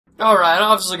Alright, I'm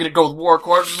obviously gonna go with War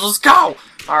Corps. Let's go!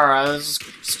 Alright, let's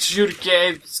shoot a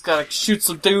game. Just gotta shoot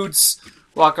some dudes.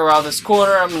 Walk around this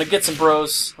corner. I'm gonna get some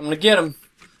bros. I'm gonna get him.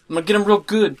 I'm gonna get him real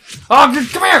good. Oh,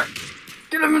 come here!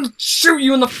 Get him and shoot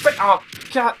you in the face! Oh,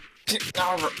 God.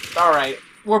 Alright,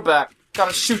 we're back.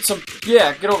 Gotta shoot some.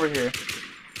 Yeah, get over here.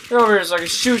 Get over here so I can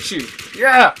shoot you.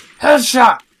 Yeah!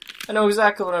 Headshot! I know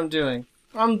exactly what I'm doing.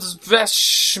 I'm the best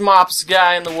schmops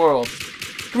guy in the world.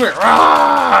 Come here.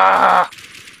 Ah!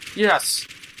 Yes.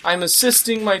 I'm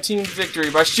assisting my team's victory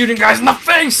by shooting guys in the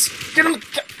face! Get him!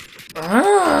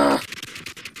 Ah!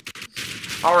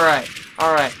 Alright.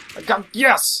 Alright. I got.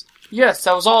 Yes! Yes,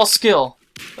 that was all skill.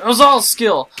 That was all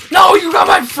skill. No, you got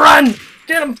my friend!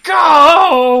 Get him!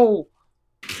 Go!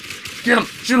 Get him!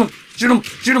 Shoot him! Shoot him!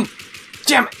 Shoot him!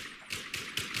 Damn it!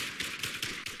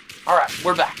 Alright,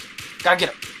 we're back. Gotta get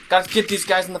him. Gotta get these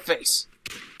guys in the face.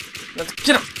 Let's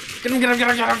get him! Get him! Get him! Get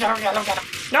him! Get him! Get him! Get him! Get him!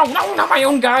 No! No! Not my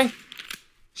own guy!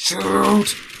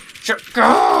 Shoot! Shoot!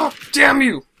 Oh, damn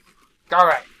you!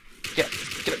 Alright. Get him!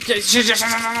 Get him! Get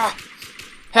him!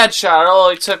 Headshot. It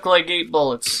only took like 8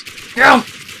 bullets. Get him!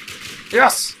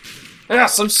 Yes!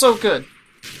 Yes, I'm so good.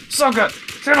 So good.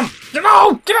 Shoot him!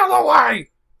 No! Get out of the way!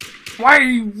 Why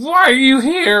are you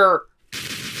here?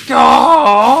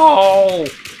 Go!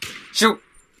 Shoot!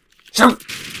 Shoot!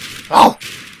 Oh!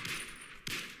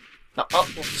 No, oh,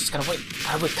 just gotta wait.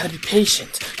 Gotta be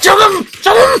patient. Shoot him!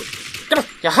 Shoot him! Get him!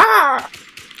 Yaha!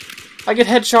 I get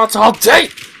headshots all day!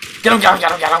 Get him, get him,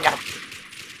 get him, get him, get him!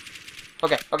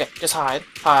 Okay, okay, just hide.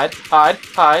 Hide, hide,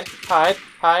 hide, hide,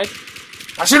 hide.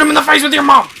 Now shoot him in the face with your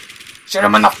mom! Shoot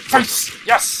him in the face!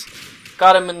 Yes!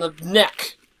 Got him in the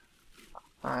neck.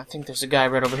 I think there's a guy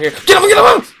right over here. Get him! Get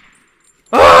him!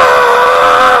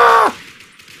 Ah!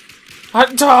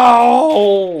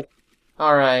 No!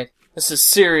 Alright. This is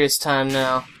serious time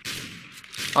now.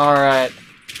 Alright.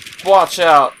 Watch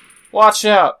out. Watch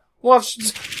out. Watch.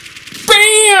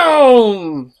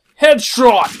 BAM!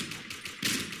 Headshot!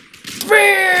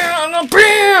 Bam!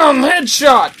 Bam!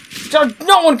 Headshot!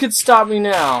 No one can stop me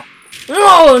now.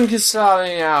 No one can stop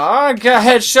me now. I got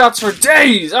headshots for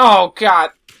days. Oh,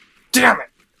 God. Damn it.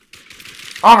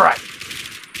 Alright.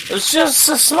 It's just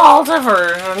a small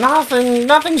difference.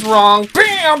 Nothing's wrong.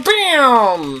 Bam!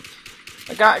 Bam!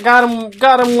 I got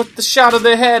him with the shot of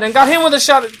the head, and got him with a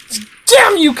shot of...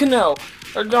 Damn you, Kano!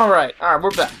 Alright,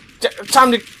 we're back.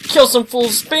 Time to kill some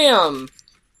fools. Bam!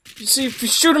 You see, if you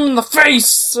shoot them in the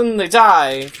face, then they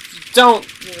die. If you don't,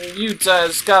 you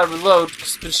just gotta reload,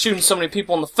 because you've been shooting so many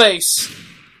people in the face.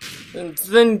 And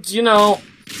then, you know,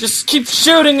 just keep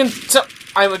shooting until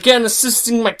I'm again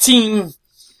assisting my team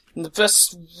in the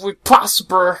best way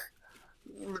possible.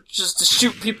 Just to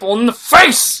shoot people in the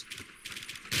face!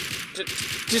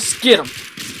 Just get him.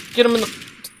 Get him in the...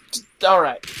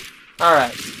 Alright.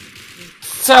 Alright.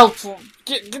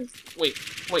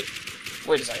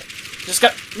 Wait a second. Just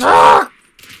got... Ah!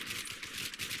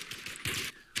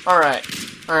 Alright.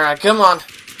 Alright, come on.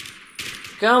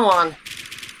 Come on.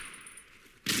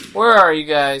 Where are you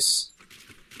guys?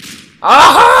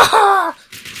 Ah!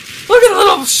 Look at the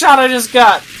little shot I just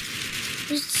got!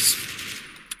 Just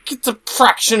get the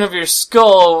fraction of your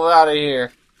skull out of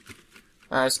here.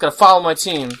 Alright, just gotta follow my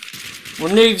team.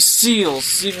 We're Navy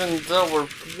SEALs, even though we're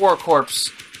War Corps.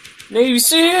 Navy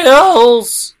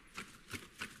SEALs!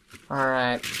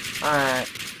 Alright. Alright.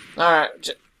 Alright.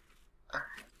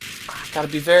 Gotta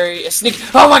be very sneaky.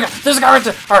 Oh my God! There's a guy right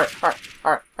there!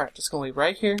 Alright. Just gonna wait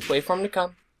right here. Wait for him to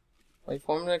come. Wait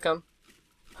for him to come.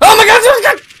 Oh my God! There's a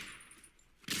guy!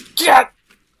 God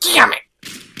damn it!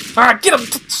 Alright, get him!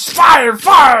 Fire!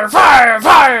 Fire! Fire!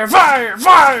 Fire! Fire!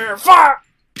 Fire! Fire!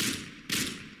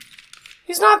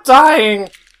 He's not dying!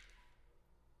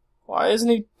 Why isn't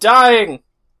he dying?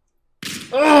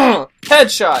 Ugh!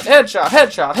 Headshot! Headshot!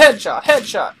 Headshot! Headshot!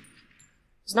 Headshot!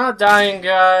 He's not dying,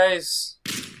 guys.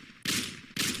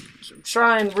 I'm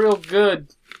trying real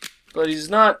good, but he's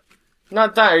not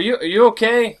dying. Are you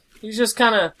okay? He's just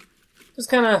kinda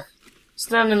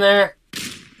standing there.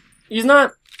 He's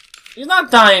not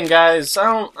dying, guys. I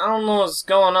don't know what's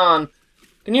going on.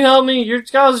 Can you help me? Your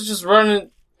guys are just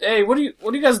running. Hey, what are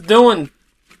you guys doing?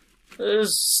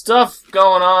 There's stuff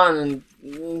going on, and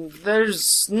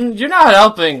you're not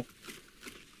helping.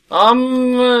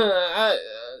 I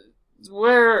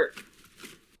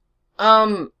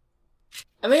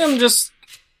think I'm just...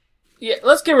 Yeah,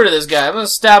 let's get rid of this guy. I'm gonna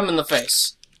stab him in the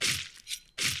face.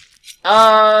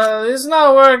 It's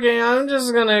not working. I'm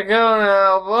just gonna go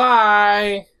now.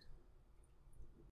 Bye.